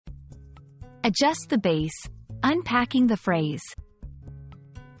Adjust the bass. Unpacking the phrase.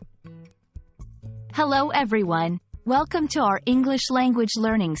 Hello everyone, welcome to our English language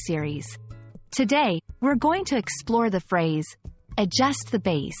learning series. Today, we're going to explore the phrase, adjust the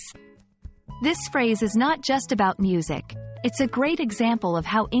bass. This phrase is not just about music, it's a great example of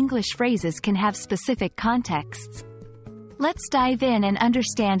how English phrases can have specific contexts. Let's dive in and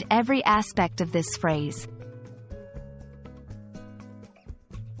understand every aspect of this phrase.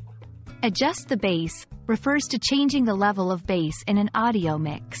 Adjust the bass refers to changing the level of bass in an audio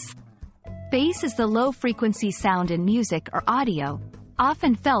mix. Bass is the low-frequency sound in music or audio,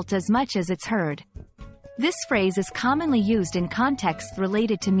 often felt as much as it's heard. This phrase is commonly used in contexts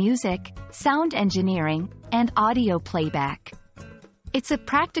related to music, sound engineering, and audio playback. It's a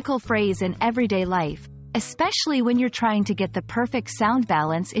practical phrase in everyday life, especially when you're trying to get the perfect sound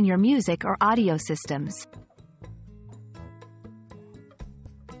balance in your music or audio systems.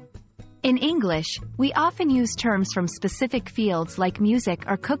 In English, we often use terms from specific fields like music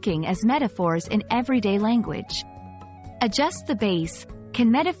or cooking as metaphors in everyday language. Adjust the bass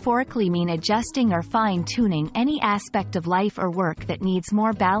can metaphorically mean adjusting or fine-tuning any aspect of life or work that needs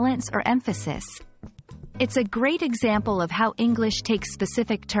more balance or emphasis. It's a great example of how English takes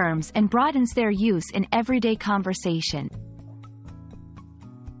specific terms and broadens their use in everyday conversation.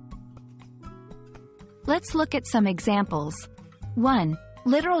 Let's look at some examples. 1.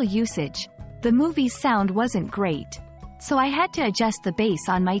 Literal usage. The movie's sound wasn't great, so I had to adjust the bass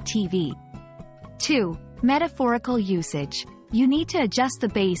on my TV. 2. Metaphorical usage. You need to adjust the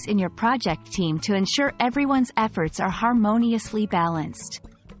bass in your project team to ensure everyone's efforts are harmoniously balanced.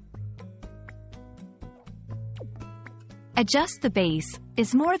 Adjust the bass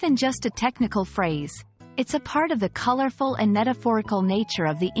is more than just a technical phrase. It's a part of the colorful and metaphorical nature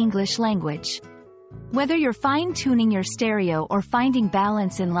of the English language. Whether you're fine-tuning your stereo or finding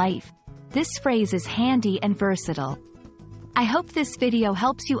balance in life, this phrase is handy and versatile. I hope this video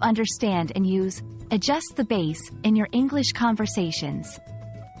helps you understand and use adjust the bass in your English conversations.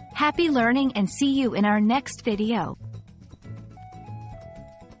 Happy learning and see you in our next video.